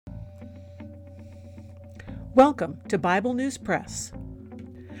Welcome to Bible News Press.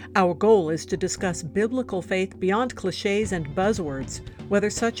 Our goal is to discuss biblical faith beyond cliches and buzzwords, whether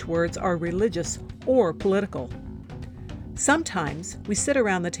such words are religious or political. Sometimes we sit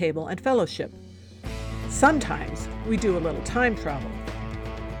around the table and fellowship. Sometimes we do a little time travel.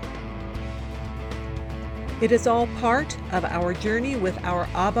 It is all part of our journey with our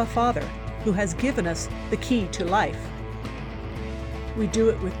Abba Father, who has given us the key to life. We do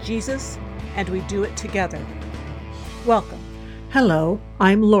it with Jesus, and we do it together. Welcome. Hello,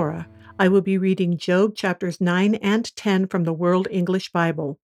 I'm Laura. I will be reading Job chapters 9 and 10 from the World English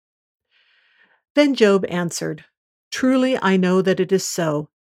Bible. Then Job answered, "Truly I know that it is so,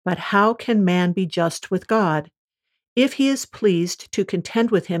 but how can man be just with God? If he is pleased to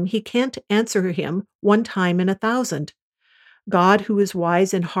contend with him, he can't answer him 1 time in 1,000. God, who is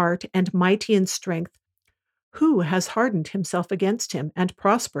wise in heart and mighty in strength, who has hardened himself against him and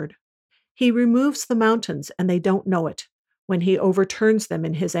prospered? He removes the mountains, and they don't know it. When he overturns them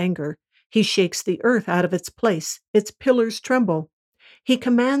in his anger, he shakes the earth out of its place, its pillars tremble. He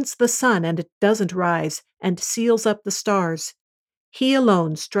commands the sun, and it doesn't rise, and seals up the stars. He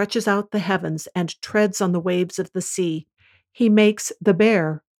alone stretches out the heavens and treads on the waves of the sea. He makes the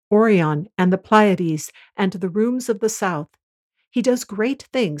Bear, Orion, and the Pleiades, and the rooms of the south. He does great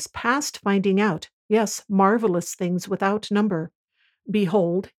things past finding out, yes, marvelous things without number.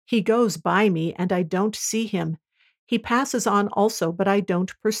 Behold, he goes by me, and I don't see him. He passes on also, but I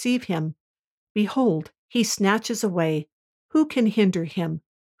don't perceive him. Behold, he snatches away. Who can hinder him?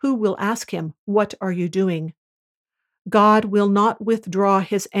 Who will ask him, What are you doing? God will not withdraw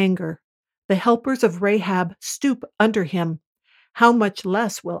his anger. The helpers of Rahab stoop under him. How much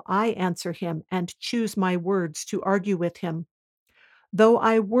less will I answer him and choose my words to argue with him? Though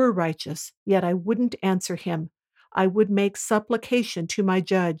I were righteous, yet I wouldn't answer him. I would make supplication to my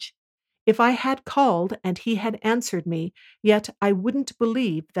judge. If I had called and he had answered me, yet I wouldn't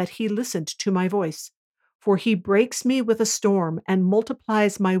believe that he listened to my voice. For he breaks me with a storm and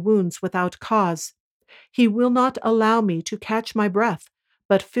multiplies my wounds without cause. He will not allow me to catch my breath,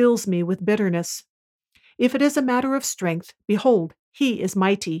 but fills me with bitterness. If it is a matter of strength, behold, he is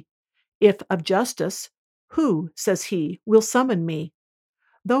mighty. If of justice, who, says he, will summon me?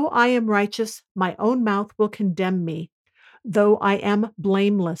 Though I am righteous, my own mouth will condemn me. Though I am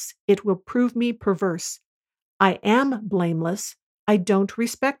blameless, it will prove me perverse. I am blameless. I don't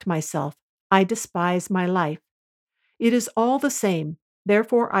respect myself. I despise my life. It is all the same.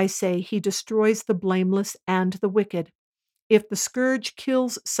 Therefore I say he destroys the blameless and the wicked. If the scourge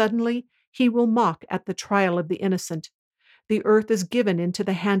kills suddenly, he will mock at the trial of the innocent. The earth is given into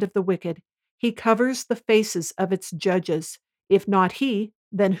the hand of the wicked. He covers the faces of its judges. If not he,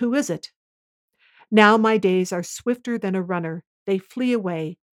 then who is it? Now my days are swifter than a runner. They flee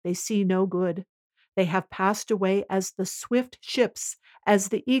away. They see no good. They have passed away as the swift ships, as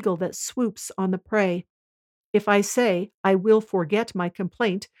the eagle that swoops on the prey. If I say, I will forget my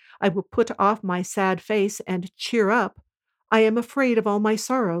complaint, I will put off my sad face and cheer up, I am afraid of all my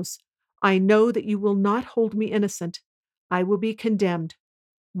sorrows. I know that you will not hold me innocent. I will be condemned.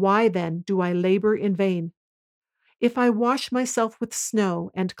 Why then do I labor in vain? If I wash myself with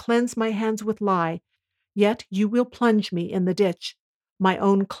snow and cleanse my hands with lye, yet you will plunge me in the ditch. My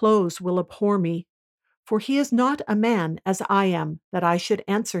own clothes will abhor me. For he is not a man as I am, that I should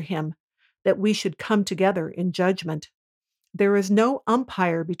answer him, that we should come together in judgment. There is no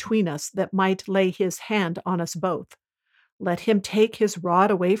umpire between us that might lay his hand on us both. Let him take his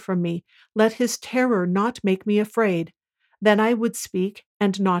rod away from me. Let his terror not make me afraid. Then I would speak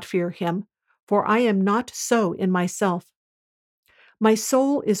and not fear him, for I am not so in myself. My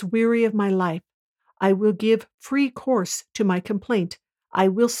soul is weary of my life. I will give free course to my complaint. I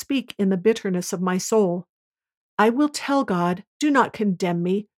will speak in the bitterness of my soul. I will tell God, do not condemn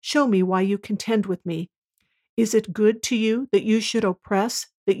me. Show me why you contend with me. Is it good to you that you should oppress,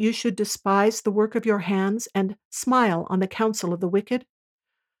 that you should despise the work of your hands and smile on the counsel of the wicked?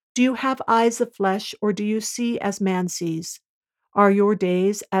 Do you have eyes of flesh, or do you see as man sees? Are your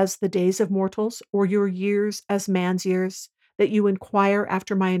days as the days of mortals, or your years as man's years, that you inquire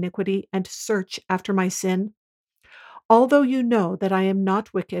after my iniquity and search after my sin? Although you know that I am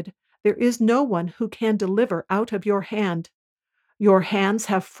not wicked, there is no one who can deliver out of your hand. Your hands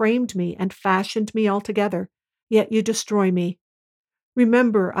have framed me and fashioned me altogether, yet you destroy me.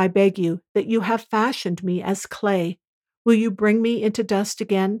 Remember, I beg you, that you have fashioned me as clay. Will you bring me into dust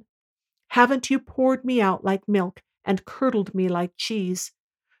again? Haven't you poured me out like milk and curdled me like cheese?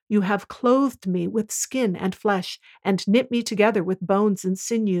 You have clothed me with skin and flesh and knit me together with bones and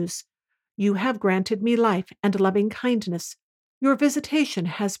sinews. You have granted me life and loving kindness. Your visitation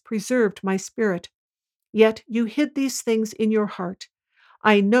has preserved my spirit. Yet you hid these things in your heart.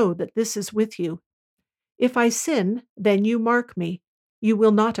 I know that this is with you. If I sin, then you mark me. You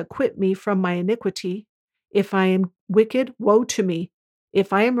will not acquit me from my iniquity. If I am wicked, woe to me.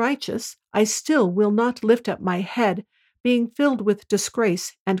 If I am righteous, I still will not lift up my head, being filled with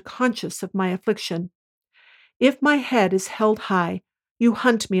disgrace and conscious of my affliction. If my head is held high, you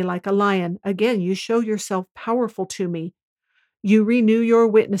hunt me like a lion. Again, you show yourself powerful to me. You renew your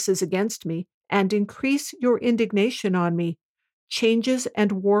witnesses against me and increase your indignation on me. Changes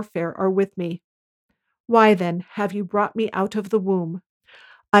and warfare are with me. Why then have you brought me out of the womb?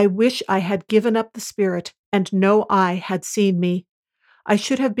 I wish I had given up the spirit, and no eye had seen me. I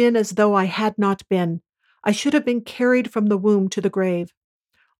should have been as though I had not been. I should have been carried from the womb to the grave.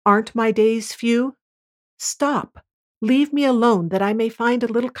 Aren't my days few? Stop. Leave me alone, that I may find a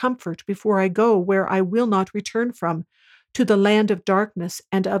little comfort before I go where I will not return from, to the land of darkness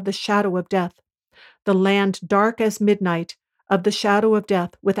and of the shadow of death, the land dark as midnight, of the shadow of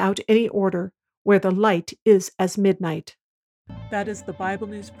death, without any order, where the light is as midnight. That is the Bible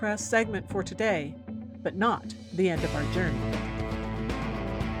News Press segment for today, but not the end of our journey.